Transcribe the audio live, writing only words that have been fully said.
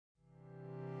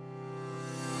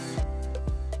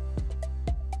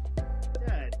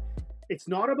it's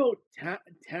not about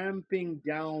tamping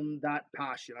down that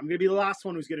passion. I'm going to be the last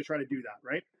one who's going to try to do that,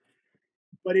 right?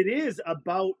 But it is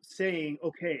about saying,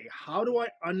 okay, how do I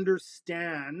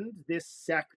understand this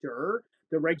sector,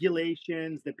 the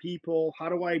regulations, the people? How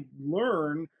do I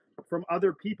learn from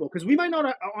other people? Because we might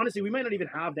not, honestly, we might not even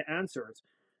have the answers,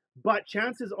 but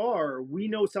chances are we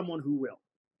know someone who will.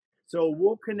 So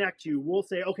we'll connect you. We'll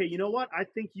say, okay, you know what? I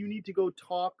think you need to go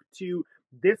talk to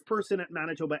this person at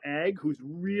Manitoba Ag who's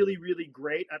really, really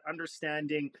great at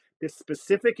understanding this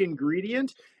specific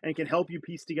ingredient and can help you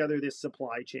piece together this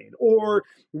supply chain. Or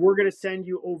we're going to send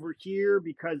you over here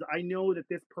because I know that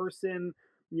this person,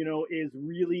 is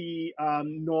really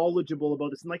knowledgeable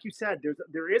about this. And like you said,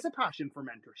 there is a passion for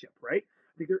mentorship, right?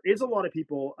 I think there is a lot of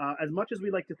people, as much as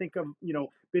we like to think of,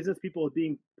 business people as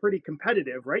being pretty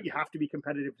competitive, right? You have to be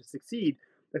competitive to succeed.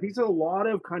 I think there's a lot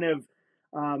of kind of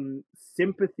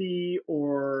sympathy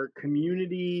or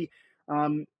community,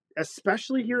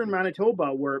 especially here in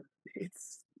Manitoba, where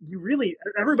you really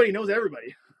everybody knows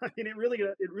everybody. I mean, it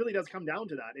really does come down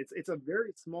to that. It's a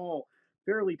very small,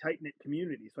 fairly tight knit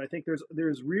community. So I think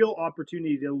there's real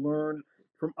opportunity to learn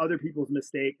from other people's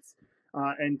mistakes,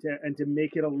 and to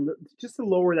make it just to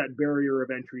lower that barrier of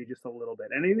entry just a little bit.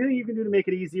 And anything you can do to make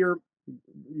it easier,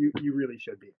 you really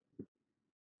should be.